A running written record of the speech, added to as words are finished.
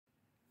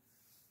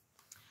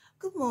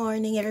Good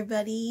morning,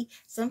 everybody.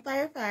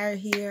 Sunfire Fire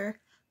here.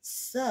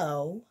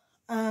 So,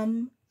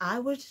 I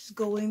was just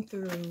going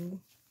through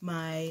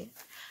my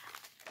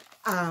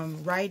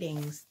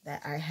writings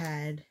that I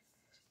had,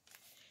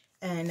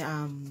 and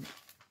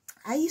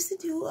I used to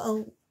do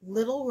a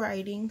little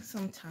writing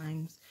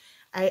sometimes.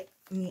 I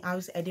mean,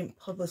 obviously, I didn't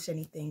publish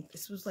anything.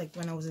 This was like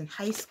when I was in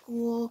high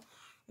school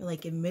or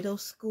like in middle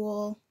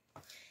school,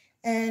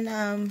 and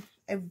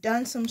I've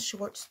done some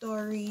short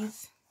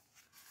stories.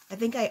 I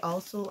think I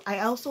also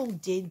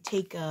did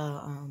take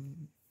a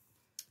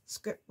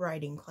script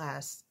writing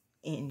class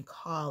in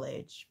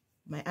college,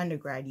 my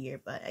undergrad year,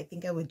 but I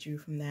think I withdrew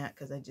from that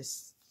because I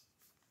just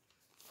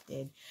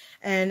did.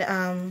 And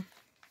I'm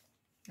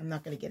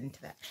not gonna get into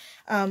that.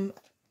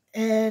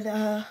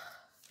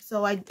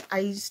 So I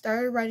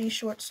started writing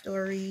short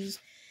stories,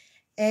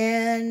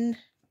 and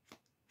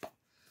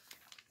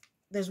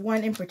there's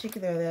one in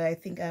particular that I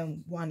think I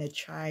want to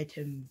try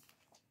to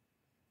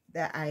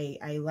that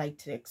I like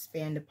to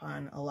expand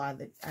upon a lot of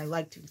the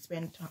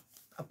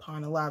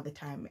upon a lot of the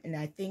time, and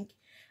I think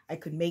I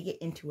could make it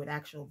into an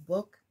actual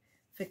book,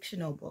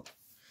 fictional book.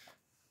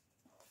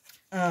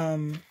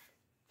 And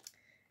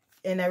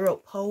I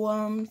wrote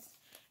poems,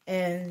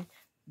 and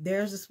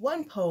there's this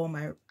one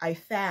poem I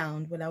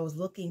found when I was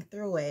looking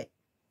through it,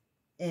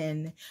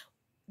 and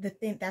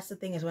that's the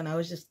thing is when I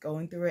was just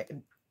going through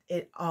it,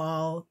 it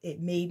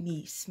made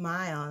me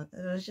smile.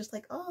 And I was just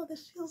like, oh,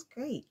 this feels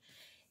great.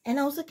 And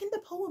I was looking at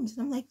the poems,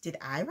 and I'm like, did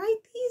I write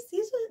these?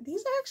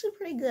 These are actually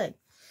pretty good.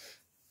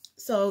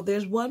 So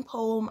there's one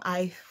poem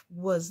I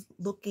was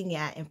looking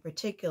at in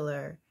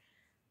particular.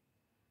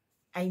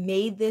 I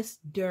made this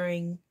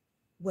during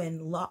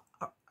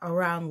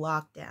around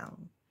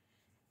lockdown.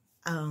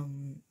 I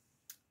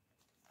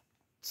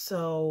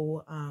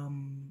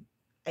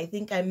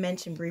think I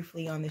mentioned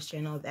briefly on this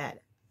channel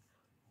that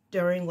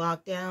during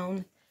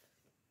lockdown,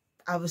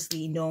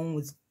 obviously no one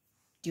was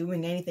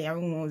doing anything.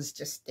 Everyone was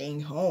just staying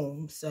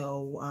home.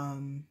 So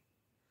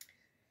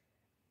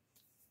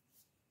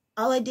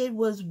all I did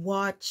was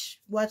watch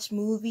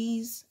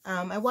movies.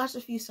 I watched a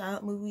few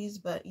silent movies,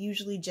 but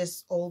usually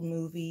just old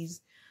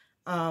movies.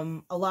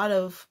 A lot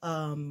of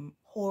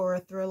horror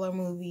thriller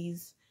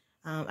movies.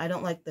 I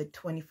don't like the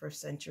 21st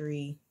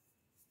century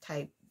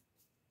type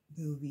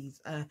movies,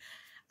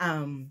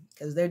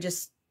 because they're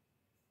just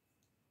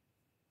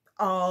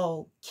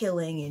all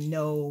killing and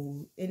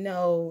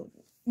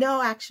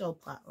no actual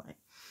plot line.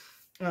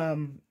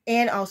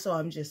 And also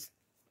I'm just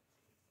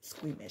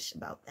squeamish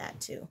about that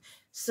too.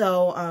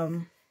 So I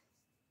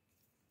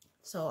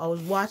was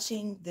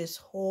watching this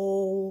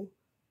whole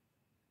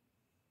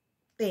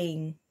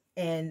thing,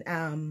 and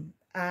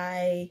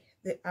I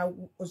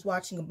was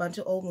watching a bunch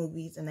of old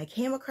movies, and I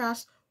came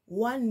across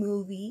one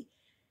movie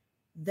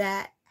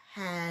that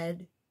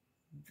had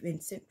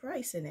Vincent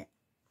Price in it.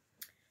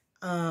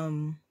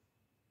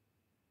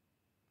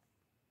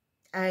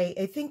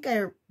 I think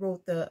I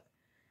wrote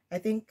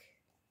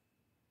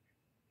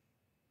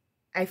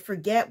I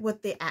forget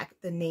what the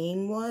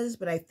name was,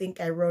 but I think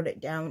I wrote it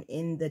down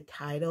in the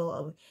title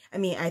of,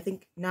 I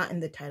think not in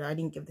the title. I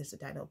didn't give this a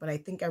title, but I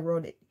think I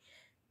wrote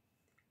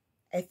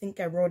the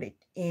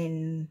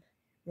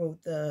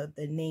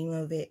name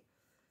of the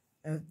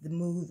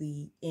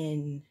movie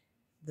in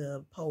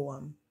the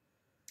poem.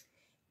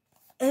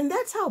 And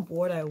that's how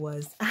bored I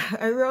was.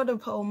 I wrote a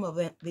poem of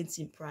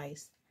Vincent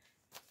Price.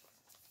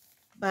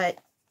 But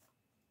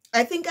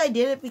I think I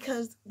did it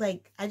because,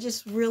 like, I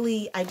just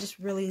really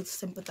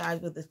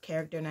sympathized with this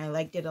character, and I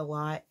liked it a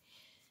lot.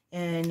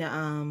 And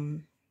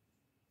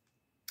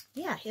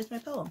yeah, here's my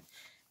poem.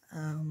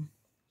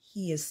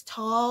 He is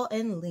tall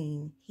and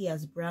lean. He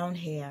has brown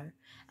hair,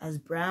 as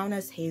brown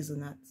as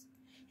hazelnuts.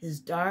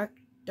 His dark,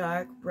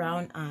 dark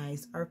brown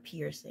eyes are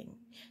piercing.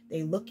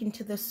 They look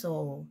into the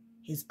soul.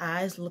 His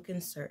eyes look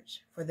in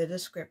search for the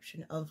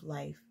description of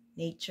life,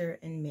 nature,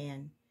 and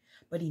man.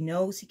 But he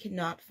knows he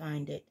cannot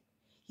find it.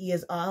 He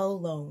is all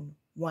alone,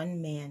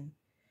 one man,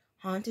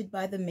 haunted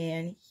by the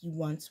man he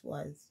once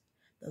was,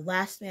 the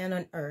last man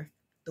on earth,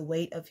 the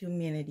weight of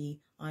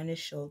humanity on his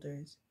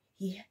shoulders.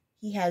 He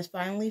has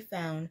finally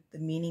found the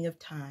meaning of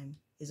time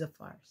is a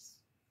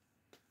farce.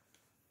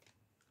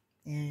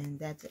 And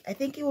that's it. I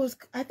think it was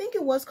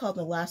called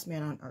The Last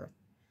Man on Earth,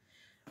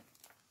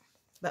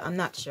 but I'm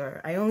not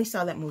sure. I only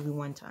saw that movie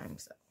one time,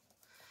 so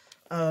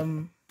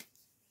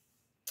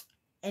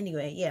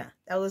anyway, yeah,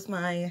 that was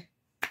my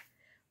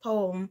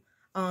poem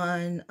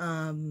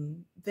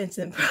on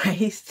Vincent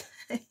Price.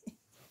 I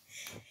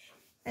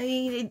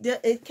mean,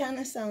 it kind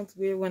of sounds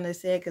weird when I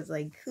say it, because,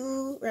 like,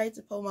 who writes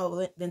a poem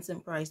about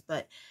Vincent Price?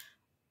 But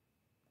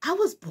I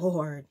was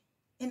bored,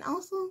 and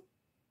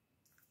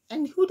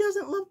who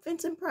doesn't love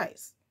Vincent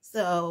Price?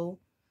 So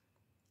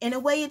in a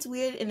way it's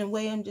weird, in a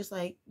way I'm just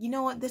like, you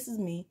know what, this is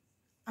me.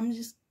 I'm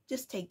just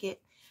take it.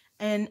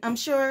 And I'm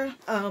sure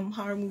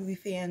horror movie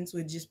fans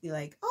would just be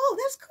like, oh,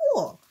 that's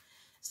cool.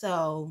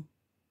 So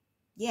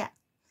yeah.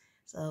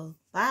 So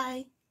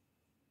bye.